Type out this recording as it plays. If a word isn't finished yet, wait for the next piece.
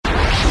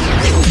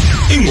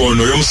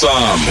Ingono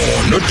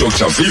Yomsamo no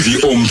Dr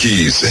VVO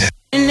Mkhize.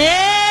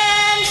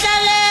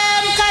 Namhlanje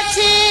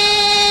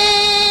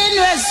emkhathini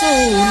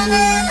wezulu.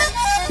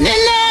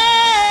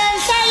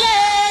 Namhlanje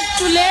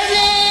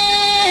tulele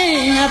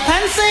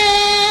ngaphansi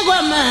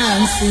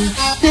kwamanzi.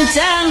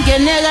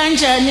 Nithangene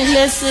kanjani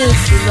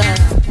lesisiba?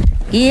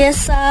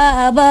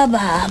 Yesaba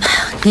baba.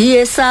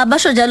 Yesaba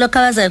basho njalo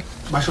khazela.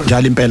 Basho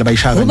njalo impela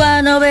bayishaka.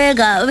 Ubani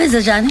obeka ubenze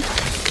njani?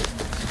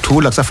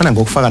 Thula kusafana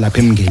ngokufaka lapha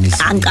emngeni.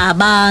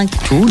 Angicabangi.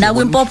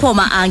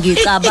 Nakwimpophoma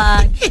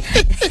angicabangi.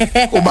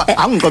 Uba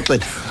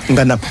angixoxele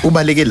ngana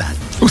ubalekelana.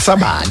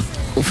 Usabani?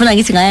 Ufuna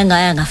ngithi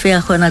ngaya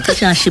ngafika khona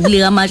cishe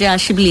ngashibilika amatshe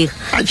ashibilika.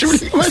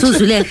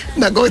 Suzuleka.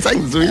 Nako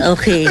sangizwile.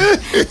 Okay.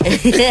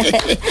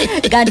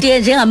 Kanti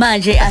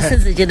njengamanje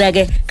asize nje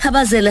ke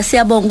khabazela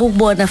siyabonga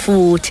ukubona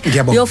futhi.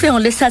 Uyofika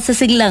ngolesithathu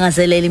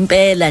sesikilangazelela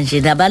impela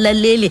nje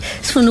nabalaleli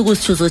sifuna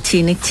ukuthi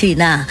uzothini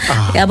kuthina.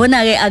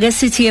 Yabona ke ake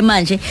sithi ke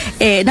manje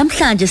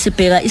namhlanje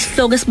sibheka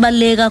isihloko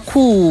esibaleka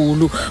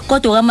kakhulu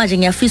kodwa manje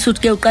ngiyafisa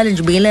ukuthi ke uqale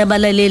nje ubikele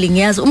abalaleli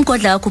ngiyazi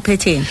umgodla wakho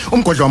uphetheni.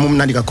 Umgodla wami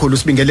umnandi kakhulu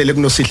sibingelele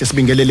kunosihle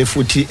sibingelele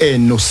futhi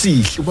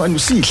nosihle ubani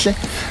usihle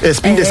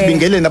siphinde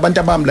sibingelele nabantu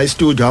abami la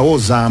e-studio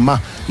awozama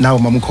nawo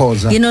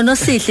mamkhoza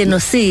nosihle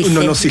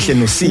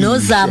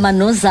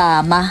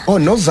nozama oh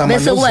nozama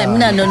bese kuba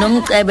yimina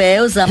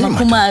nomcebe uzama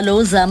khumalo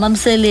uzama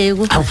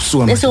mseleku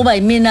bese kuba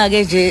yimina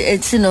ke nje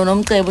ethino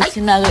nomcebe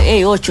thina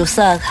ke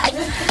ojosaka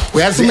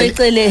uyazi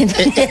eceleni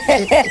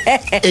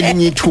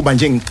elinye ithuba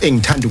nje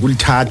engithanda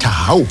ukulithatha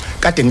hawu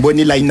kade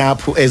ngibona iline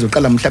up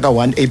ezoqala mhla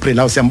ka1 April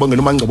awu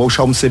siyambongela uMangcobo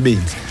ushaya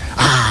umsebenzi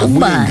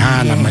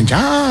ubuyindala manje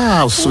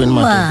usweni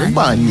manje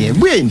ubani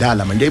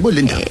ubuyindala manje yebo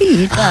le ndaba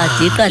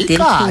iqadi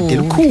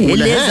elikhulu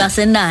leza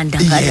senanda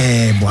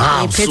yebo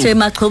iphethwe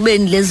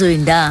emachobeni lezo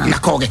indaba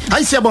nakho ke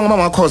hayi siyabonga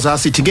mama wakhoza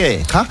sithi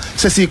ke cha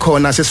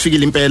sesikhona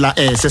sesifikile impela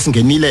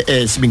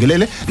sesingenile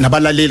sibingelele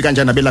nabalaleli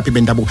kanjani nabelaphi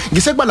bendabuko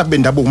ngisekubala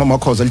bendabuko mama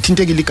wakhoza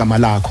lithintekile igama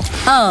lakho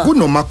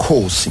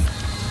kunomakhosi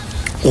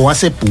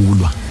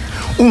owasebhulwa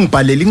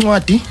ungibhalela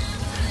incwadi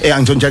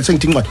angijonjalo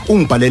sengithi incwadi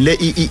ungibhalele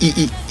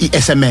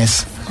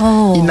iSMS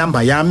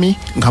inamba yami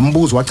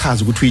ngambuzo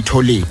wachaza ukuthi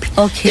uyitholephi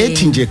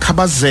ethi nje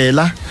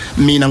khabazela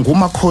mina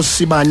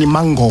ngumakhosi bani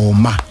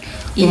Mangoma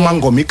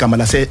uMangoma igama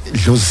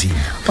lasedlozini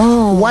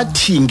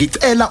wathi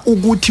ngicela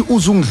ukuthi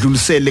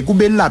uzungidlulisele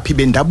kubelaphi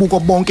bendabuko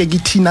bonke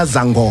kithina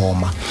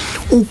zangoma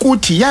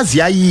ukuthi yazi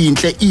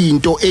yayinhle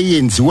into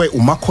eyenziwe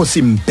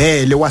umakhosi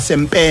Mbele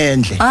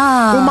wasempendle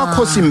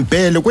umakhosi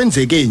Mbele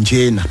kwenzeke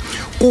njena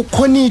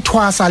kukhona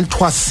ithwasa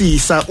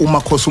lithwasisa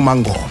umakhosi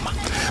uMangoma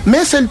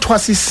mase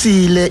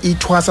lithwasisile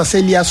ithwasa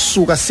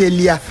seliyasuka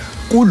seliya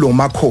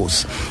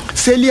kulomakhosi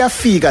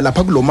seliyafika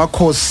lapha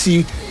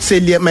kulomakhosi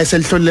seliya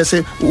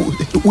maselhlolese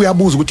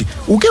uyabuza ukuthi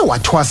uke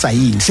wathwasa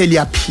yini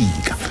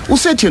seliyaphika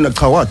usethi yena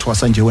cha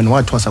wathwasa nje wena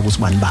wathwasa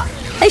kusibani ba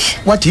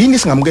wathi yini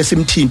singamuke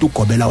simthinta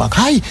ugobela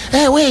wakhe hayi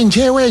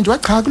wenje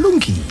wacha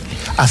kulungile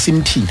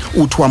asimthinta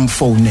uthi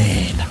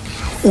wamfonela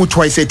uthi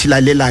wayesethi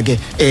lalela ke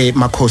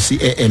makhosi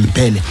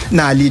Mbele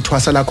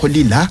nalithwasa lakho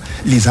lila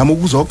lizama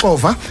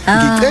ukuzoxova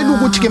ngicela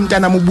ukuthi ke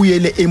mntanami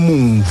ubuyele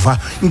emuva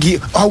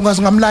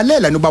awungazi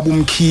ngamlalela nobaba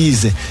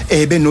Mkhize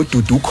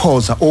benodudu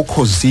ukhoza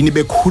okhosini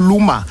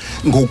bekhuluma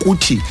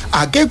ngokuthi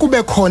ake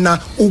kube khona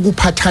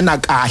ukuphathana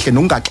kahle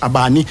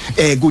nokungaxabani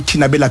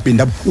kuthina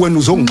belabhenda wena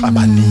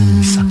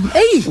uzongixabanisa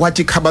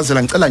wathi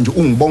khabazela ngicela nje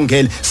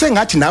ungibongele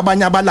sengathi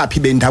nabanye abalaphi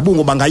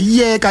bendabuko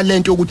bangayiyeka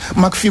lento ukuthi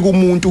makufika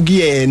umuntu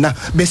kuyena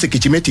bese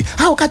methi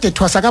hawu kade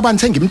thwasa kabani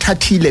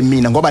sengimthathile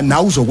mina ngoba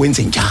nawe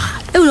uzokwenza njalo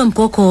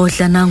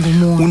unomgogodla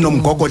nangumuntu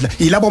unomgogodla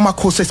yilabo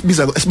makhosi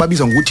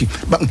esibabiza ngokuthi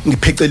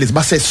ngiphecelezi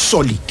base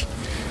solid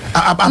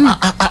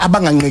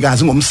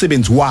abanganqikazi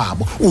ngomsebenzi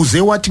wabo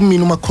uze wathi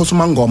kumina umakhosi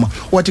uMangoma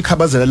wathi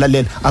khabazela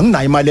lalela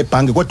anginayo imali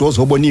ebhange kodwa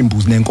uzobona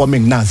imbuzi nenkomo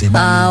enginaze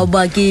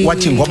bani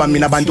wathi ngoba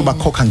mina abantu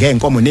bakhokha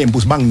ngenkomo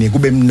nembuzi banginike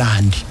kube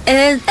mnandi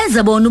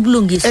ezabona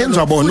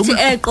ubulungiswa futhi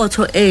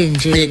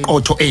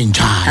eqotho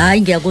enjalo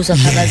hayi ngiyakuzwa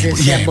khabazela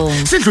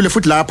siyabonga sidlule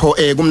futhi lapho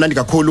kumnandi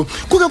kakhulu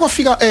kuke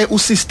kwafika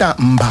usister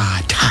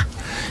Mbatha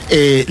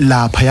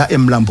lapha ya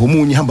eMlambo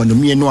omunye ihamba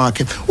nomyeni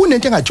wakhe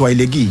unento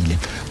engajwayelekile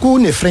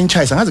kune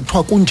franchise angazi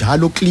kuthiwa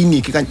kunjalo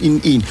clinic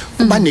kanti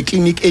kuba ne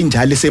clinic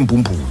enjalo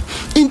esembumbulu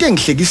into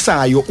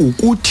engihlekisayo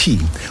ukuthi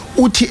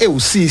uthi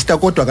sister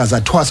kodwa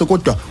akazathwasa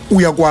kodwa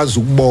uyakwazi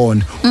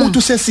ukubona uthi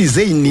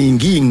usesize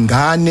iziningi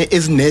izingane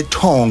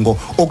ezinethongo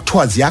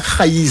okuthiwa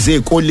ziyahayiza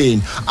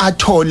ezikoleni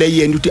athole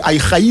yena ukuthi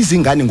ayihayiza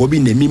ingane ngoba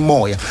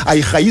inemimoya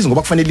ayihayizi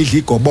ngoba kufanele idle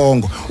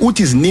igobongo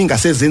uthi iziningi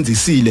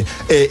asezenzisile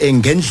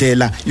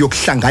ngendlela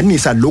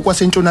yokuhlanganisa lokho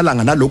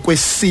wasentshonalanga nalokho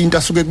kwesintu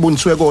asuke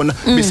kuboniswe kona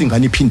bese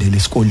ingane iphindele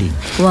esikoleni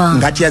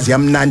ngathi yazi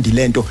yamnandi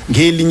lento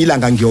ngelinye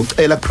ilanga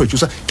ngiyocela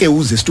kuproducer ke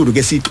uze studio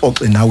ke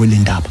sixoxe nawe le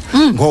ndaba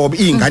ngoba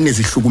izingane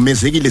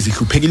zihlukumezekile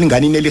zihluphekile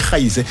ingane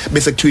inelihayize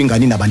bese kuthiwa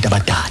ingane nabantu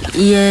abadala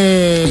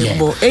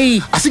yebo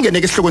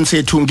asingeneke esihlokweni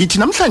sethu ngithi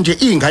namhlanje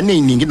izingane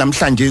eziningi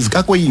namhlanje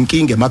zikakwe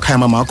inkinga emakhaya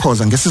mama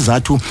wakhoza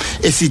ngesizathu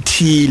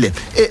esithile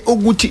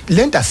ukuthi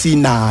lento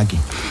asinaki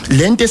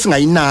lento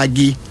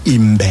esingayinaki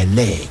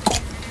imbeleko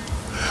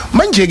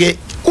manje ke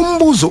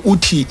umbuzo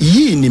uthi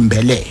yini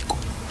imbeleko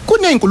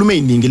kunezinkulumo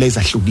eziningi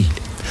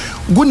lezahlukile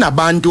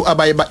kunabantu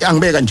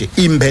angibeka nje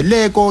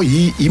imbeleko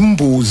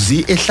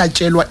imbuzi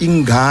ehlatshelwa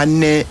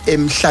ingane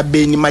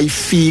emhlabeni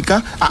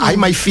mayifika hayi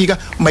mayifika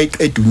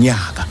mayiqeda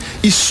unyaka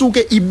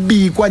isuke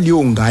ibikwa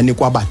leyo ngane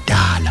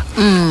kwabadala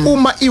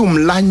uma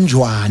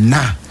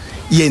iwumlanjwana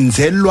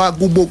yenzelwa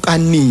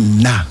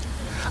kubokanina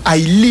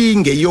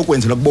ayilinge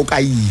yokwenzelwa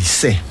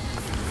kubokayise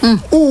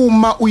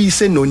uma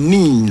uyise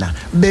nonina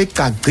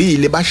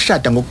begagcile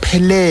bashada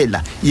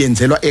ngokuphelela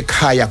yenzelwa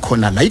ekhaya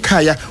khona la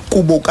ekhaya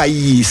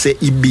kubokayise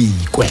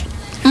ibikwe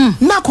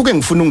nakho ke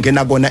ngifuna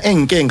ukungena kona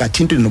engike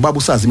ngathinta nobaba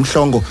usazi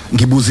imhlongo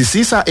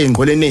ngibuzisisa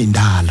engqoleni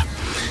ezindala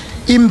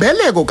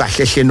imbeleko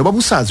kahle hle nobaba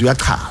usazi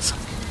uyachaza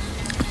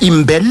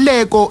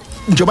imbeleko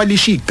njoba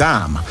lisho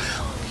igama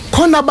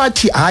khona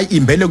bathi hayi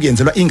imbeleko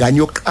yenzelwa ingane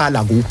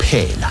yokuqala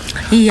kuphela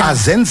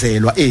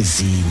azenzelwa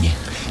ezinye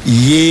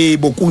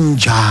yebo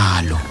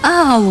kunjalo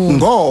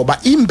ngoba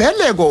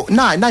imbeleko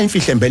na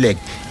imfihlo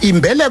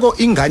imbeleko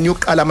ingane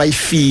yokuqala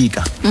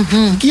mayifika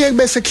kiye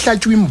bese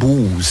kuhlatshwa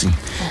imbuzi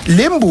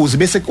lembuzi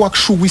bese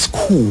kwakushuka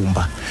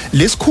isikhumba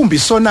lesikhumba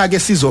isona ke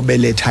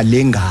sizobeletha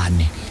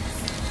lengane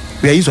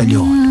uyayizwa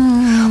leyo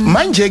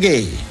manje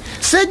ke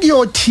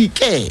sekuyothi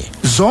ke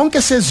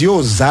zonke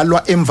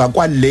seziyozalwa emva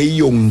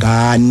kwaleyo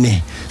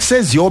ngane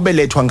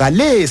seziyobelethwa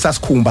ngalesa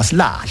sikhumba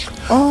silahlo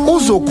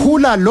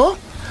uzokhula lo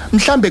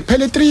mhlambe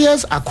kuphele 3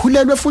 years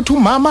akhulelwe futhi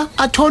umama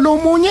athola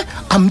omunye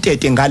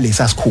amtete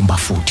ngalesa sikhumba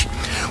futhi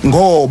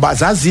ngoba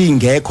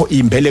zazingekho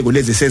imbeleko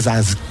lezi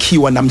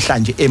sezazikhiwa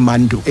namhlanje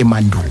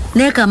emandulo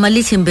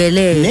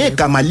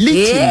negama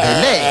lithi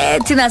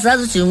imbeleko thina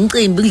sazi ukuthi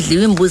umcimbi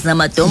kudliwa imbuzi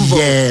namadombo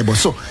yebo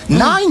so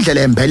na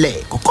indlela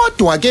embeleko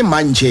kodwa ke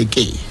manje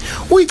ke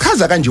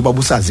uyichaza kanje ubaba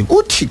usazi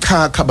uthi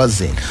cha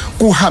khabazela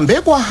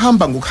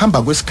kwahamba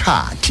ngokuhamba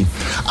kwesikhathi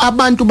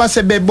abantu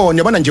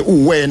basebebone bona nje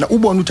uwena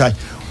ubona uthi hayi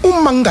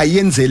uma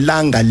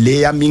ngayenzelanga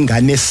leya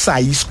mingane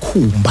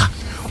sayisikhumba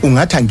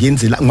ungathi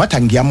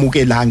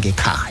ngiyamukelanga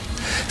ekhaya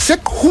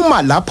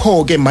sekuhuma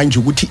lapho ke manje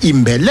ukuthi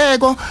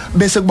imbeleko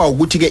bese kuba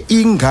ukuthi ke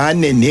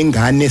ingane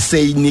nengane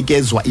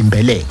seyinikezwa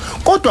imbeleko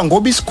kodwa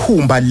ngoba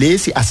isikhumba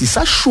lesi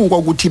asisashuka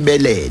ukuthi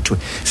belethwe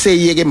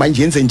seyiyeke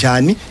manje yenze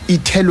njani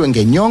ithelwe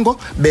ngenyongo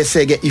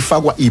bese ke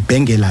ifakwa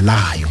ibhengela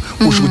layo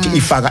kusho ukuthi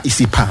ifaka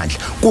isiphandla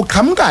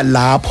kuqhamuka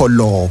lapho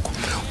lokho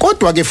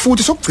kodwa ke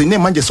futhi sokugcine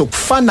manje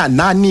sokufana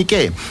nani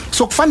ke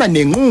sokufana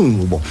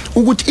nenqubo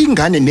ukuthi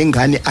ingane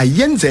nengane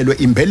ayenzelwe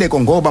imbeleko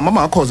ngoba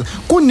mama wakhoza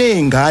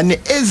kunezingane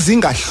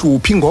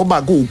ezingahluphi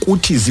ngoba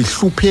kuukuthi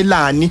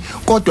zihluphelani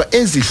kodwa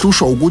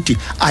ezihlushwa ukuthi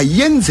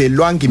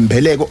ayenzelwanga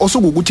imbeleko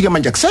osukuthi ke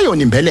manje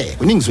akuseyona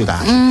imbeleko ningizwe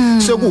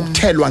kahle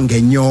sekukuthelwa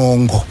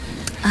ngenyongo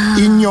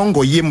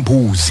inyongo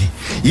yembuzi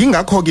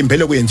ingakho ke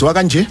imbeleko yenziwa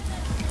kanje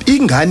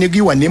ingane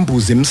kuyiwa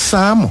nembuzi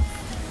emsamo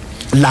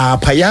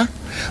lapha ya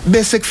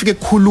bese kufike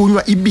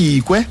kukhulunywa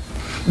ibikwe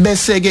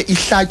bese ke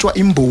ihlatshwa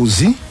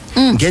imbuzi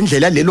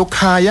ngendlela lelo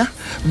khaya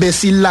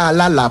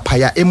besilala lapha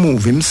ya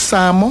emuva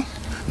emsamo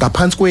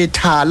ngaphansi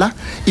kwethala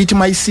ithi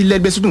mayisilele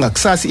bese uthi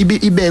ngakusasa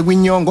ibekwe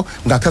inyongo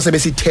ngakusasa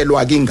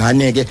besithelwa ke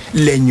ingane ke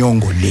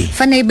lenyongo le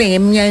fanele ibe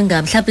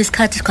ngeminyaka mhlawumbe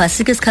isikhathi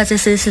kwasike isikhathi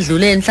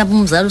esesidlulele mhlawumbe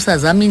umzali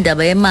usazama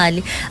indaba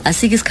yemali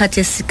asike isikhathi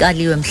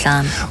esikaliwe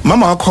mhlawumbe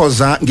mama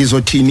wakhoza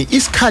ngizothini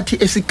isikhathi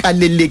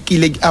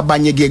esikalelekile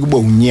abanye ke kube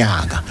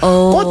unyaka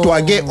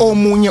kodwa ke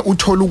omunye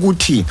uthola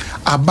ukuthi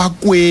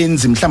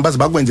abakwenzi mhlawumbe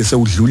azibakwenze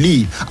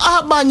sewudlulile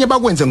abanye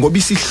bakwenze ngoba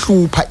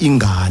isihlupha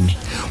ingane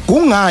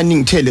kungani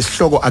ngithele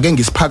sihloko ake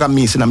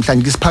ngisiphakamise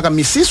namhlanje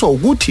ngisiphakamisiswa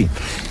ukuthi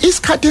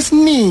isikhathi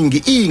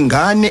esiningi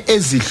izingane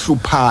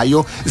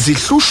ezihluphayo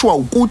zihlushwa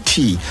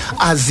ukuthi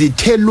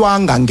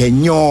azithelwanga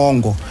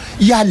ngenyongo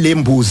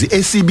yalembuzi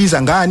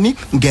esibiza ngani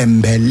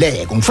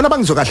ngembeleko ngifuna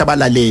bangizwe kahle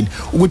abalaleli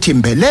ukuthi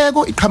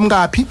imbeleko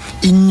iqhamukapi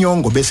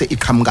inyongo bese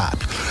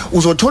iqhamukapi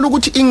uzothola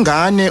ukuthi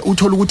ingane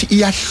uthola ukuthi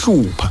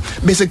iyahlupha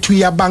bese kuthi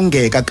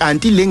iyabangeka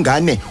kanti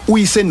lengane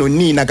uyise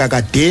nonina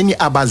kakadeni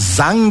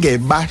abazange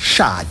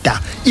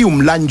bashada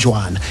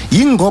iwumlanjwana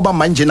yingoba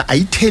manje na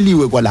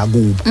ayitheliwe kwala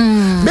kubo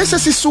bese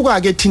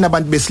sisuka ke thina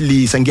abantu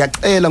besilisa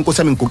ngiyacela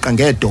Nkosi yami ngiguqa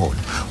ngedolo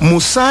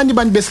musani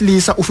abantu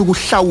besilisa ufika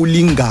uhlawula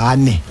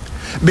ingane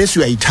bese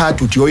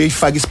uyayithatha uthi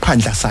uyoyifaka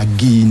isiphandla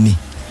sakini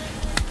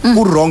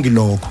kurong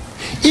lokho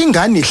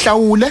ingane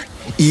ihlawule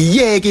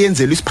iyeke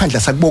yenzelwe isiphandla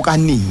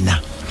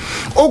sakubokanina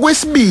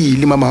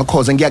okwesibili mama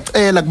wakhoza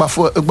ngiyacela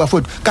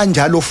kubafowethu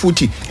kanjalo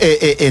futhi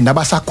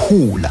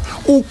nabasakhula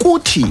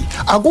ukuthi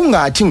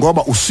akungathi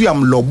ngoba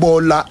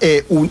usuyamlobola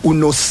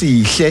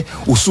unosihle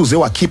usuze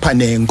wakhipha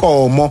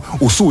nenkomo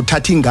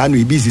usuthatha ingane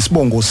uyibiza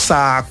isibongo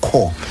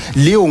sakho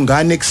leyo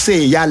ngane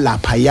kuseya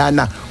lapha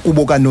yana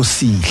kuboka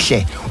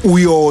nosihle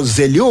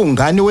uyoze leyo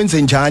ngane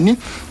wenze njani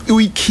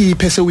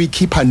uyikhiphe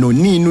seyikhipha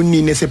nonina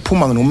unina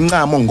esephuma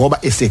nomncamo ngoba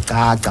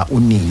esegaga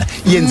unina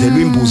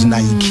yenzelwe imbuzi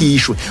nayo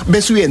ikhishwe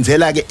bese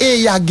uyenzela ke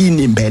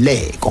eyakini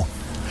imbeleko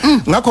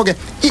ngakho ke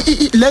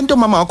lento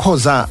mama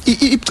wakhoza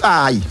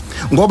icayi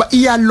ngoba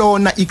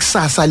iyalona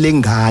ikusasa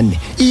lengane,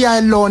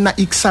 iyalona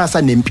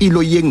ikusasa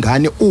nempilo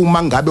yengane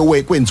uma ngabe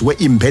wekwenziwe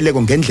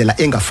imbeleko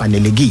ngendlela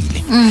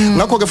engafanelekile.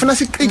 Ngakho ke ufuna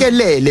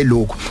siqikelele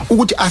lokho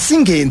ukuthi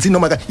asingenzi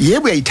noma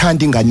yebo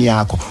uyayithanda ingane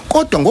yakho,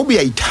 kodwa ngoba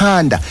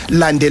uyayithanda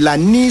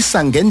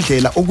landelanisa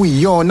ngendlela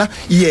okuyiyona,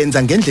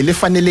 yenza ngendlela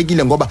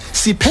efanelekile ngoba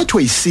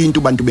siphethwe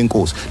isintu bantu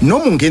benkosi.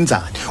 Noma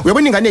ungenzani,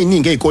 uyabona ingane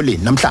eziningi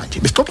ezikoleni namhlanje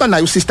besixoxa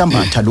nayo uSister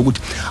Mbatha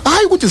lokuthi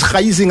hayi ukuthi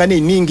sihayiza ingane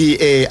eziningi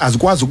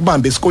azikwazi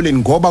ukubamba esikoleni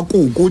ngoba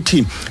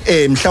kuukuthi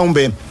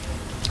mhlawumbe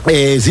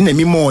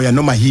zinemimoya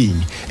noma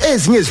yini.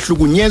 Ezinye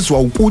zihlukunyezwa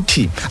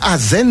ukuthi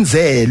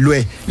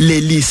azenzelwe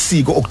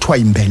lelisiko okuthiwa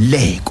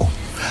imbeleko,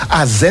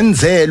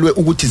 azenzelwe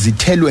ukuthi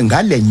zithelwe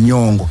ngale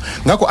nyongo.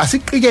 Ngakho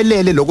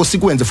asiqikelele lokho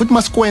sikwenze, futhi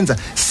masikwenza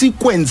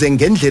sikwenze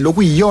ngendlela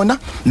okuyiyona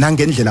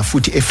nangendlela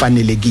futhi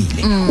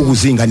efanelekile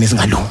ukuze ingane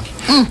zingalungi.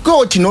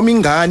 Kothi noma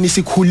ingane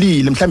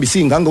sikhulile mhlawumbe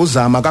singanga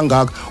uzama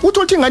kangaka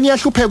uthola ingane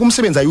iyahlupheka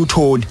umsebenzi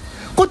ayutholi,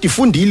 kodwa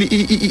ifundile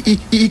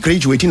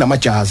i-graduate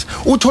inamajazi,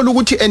 uthola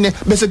ukuthi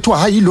bese kuthiwa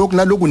hayi lokho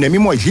naloku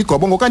nemimoya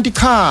idligobo ngokanti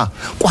cha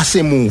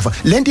kwasemuva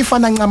lento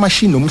ifana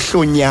ncamashini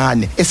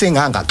nomhlonyane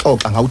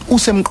esengangaxoxa ngawuthi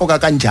usemqoka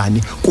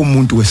kanjani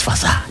kumuntu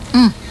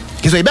wesifazane.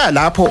 Ngizoyibeka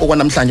lapho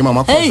okwanamhlanje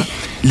mama Khoza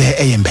le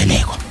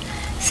eyembeleko.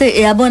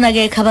 Yabona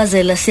ke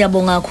eKhabazela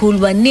siyabonga kakhulu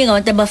baningi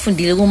abantu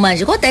abafundile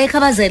kumanje, kodwa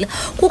eKhabazela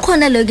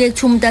kukhona lokho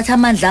ekuthi umuntu athi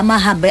amandla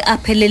amahambe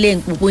aphelele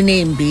enkukweni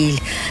ezimbili.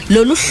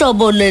 Lolu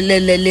hlobo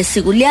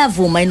lesiko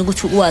liyavuma yini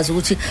ukuthi ukwazi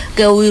ukuthi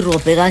ke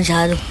uyirobhe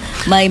kanjalo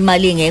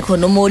imali engekho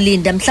noma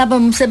olinda mhlawumbe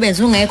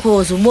umsebenzi ungekho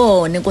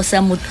uzubone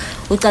nkosami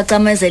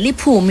ucacamezela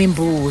iphuma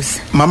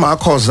imbuzi. Mama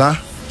Khoza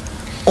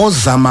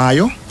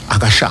ozamayo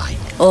akashayi.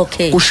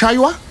 Okay.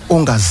 Kushaywa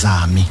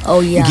ongazami.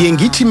 Ngiye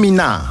ngithi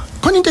mina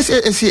khona into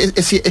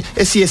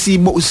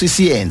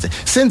siyenze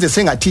senze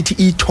sengathithi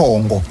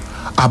ithongo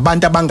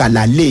abantu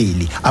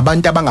abangalaleli,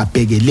 abantu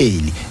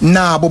abangabhekeleli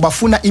nabo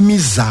bafuna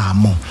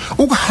imizamo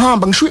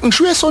ukuhamba.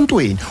 Ngisho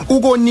esontweni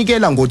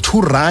ukonikela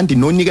ngo2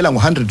 nonikela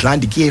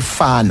ngo100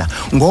 kuyefana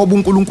ngoba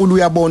uNkulunkulu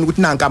uyabona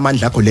ukuthi nanka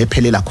amandla akho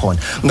lephelela khona.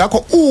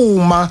 Ngakho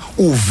uma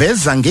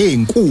uveza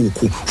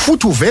ngeenkukhu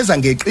futhi uveza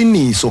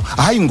ngeqiniso,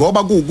 hayi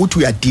ngoba kuukuthi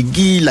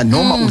uyadikila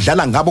noma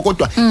udlala ngabo,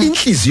 kodwa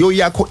inhliziyo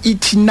yakho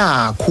ithi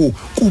nakho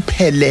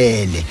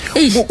kuphelele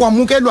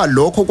ukwamukelwa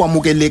lokho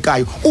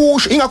kwamukelekayo.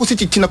 Usho ingakho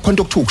sithi thina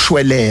khonto ukuthi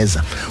ukushweleza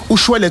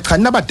ushwele cha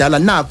nabadala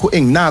nakho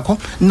enginakho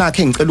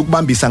nakhe engicela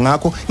ukubambisa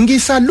ngakho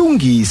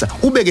ngisalungisa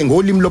ubeke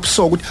ngolimi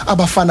lobusoko ukuthi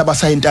abafana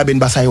basayentabeni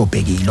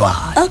basayobhekilwa.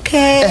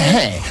 Okay.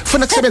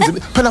 Funa kusebenza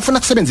phela, funa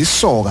kusebenza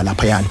isoka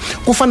lapha yana.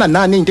 Kufana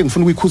nani into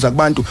engifuna ukuyikhuza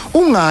kubantu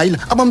ungayila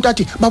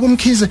abamntathi baba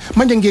Mkhize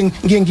manje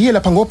ngiye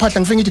lapha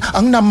ngophahla ngifike ngithi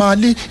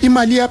anginamali,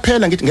 imali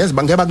iyaphela, ngithi ngeze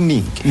bangeba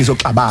kuningi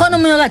nizoxabana. Khona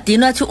umuntu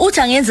kadini wathi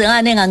uthi angenze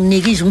ngane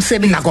enganginikije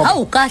umsebenzi.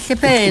 Awu kahle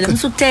phela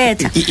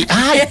msukuthetha.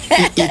 Hayi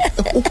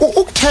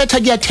ukuthetha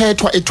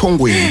kuyathethwa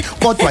ethongweni,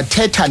 kodwa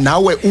thetha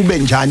nawe ube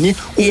njani,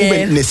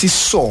 ube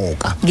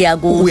nesisoka.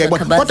 Ngiyakuzwa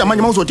kodwa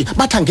manje mawuzothi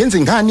bathi angenze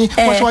ingane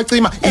kwasho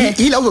wacima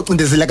ila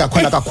uzocindezeleka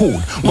khona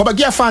kakhulu ngoba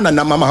kuyafana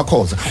namama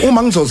Khoza.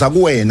 Uma ngizoza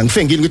kuwena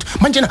ngifike ngili ngithi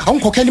manje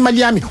awungikhokhela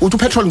imali yami uthi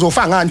upetrol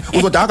ngizofaka ngani,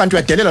 uzodaka kanti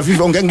uyadelela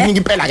VVO ngeke nginingi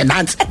impela ke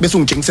nansi bese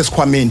ungitshengisa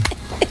esikhwameni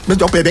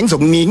bese ubhebe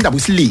ngizokunika indaba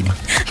isilima.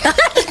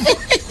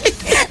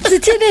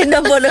 Sithini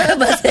inombolo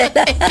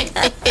kaBasela?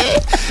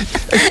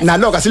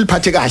 Naloka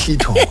siliphathe kahle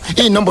itho.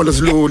 Inombolo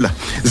zilula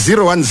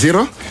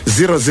 010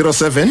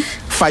 007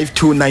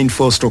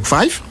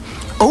 5294/5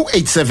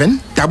 087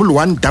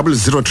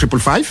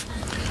 110055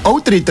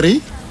 033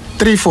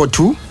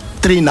 342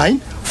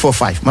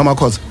 3945. Mama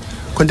Khoza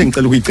konke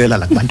ngicela ukuyicela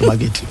la kubantu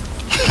bakithi.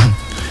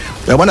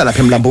 Uyabona lapha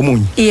eMlambo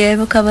omunye?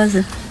 Yebo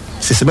Khabazela.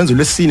 Sisebenza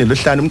lwesine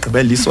lohlanu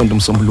umgqibelo isonto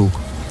umsombuluko.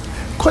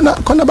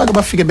 Khona bake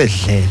bafike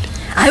bedlele.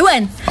 Hayi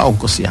wena. Awu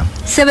Nkosi yami.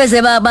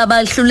 Sebeze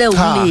bahlule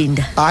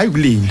ukulinda. Hayi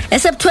ukulinda.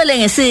 Esebthwele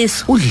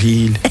ngesisu.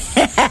 Udlile.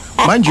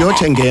 Manje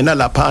yothe ngena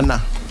laphana.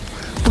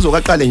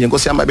 Uzokaqale nje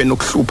Nkosi yami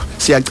abenokuhlupha.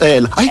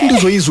 Siyacela. Hayi into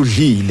uzoyiza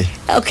udlile.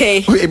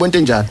 Okay. Uyibona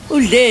enjani?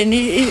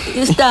 Udleni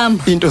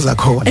istamp. Into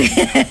zakhona.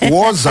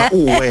 Woza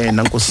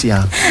uwena Nkosi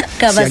yami.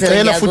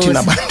 Siyacela futhi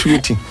nabantu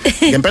ukuthi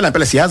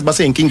ngempela siyazi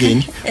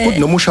basey'inkingeni, futhi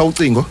nomusha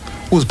ucingo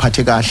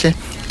uziphathe kahle.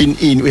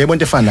 Uyabona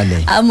into efana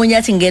leyo. Amunye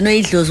athi ngeno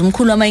idlozi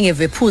umkhulu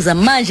amangeve phuza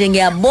manje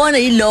ngiyabona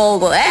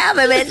ilogo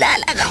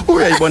bebedlala.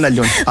 Uyayibona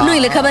leyo.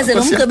 Lungile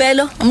Khabazela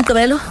umgqibelo.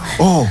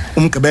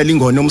 Umgqibelo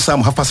Ingono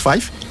Yomsamo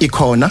 5:30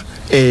 ikhona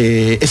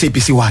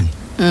SABC 1.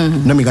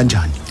 Noma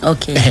kanjani?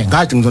 Okay.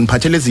 Ngathi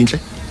ngizoniphathela ezinhle.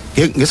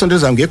 Ngesonto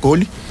ezami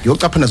ngegoli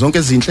ngiyocaphana zonke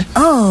ezinhle.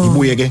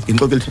 Ngibuye ke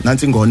ngixoxele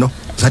nansi Ingono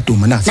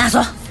zaduma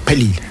nazo.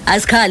 Phelile.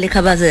 Asikhali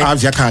Khabazela.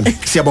 Ziyakhala.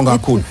 Siyabonga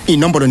kakhulu.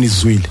 Inombolo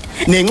nizizwile.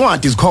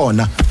 Nencwadi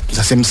zikhona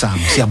zasemsamo.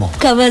 Siyabonga.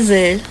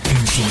 Khabazela.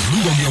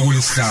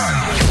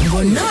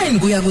 Ngo 9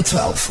 kuya ku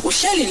 12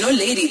 uhleli no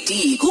Lady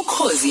D ku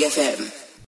Khosi FM.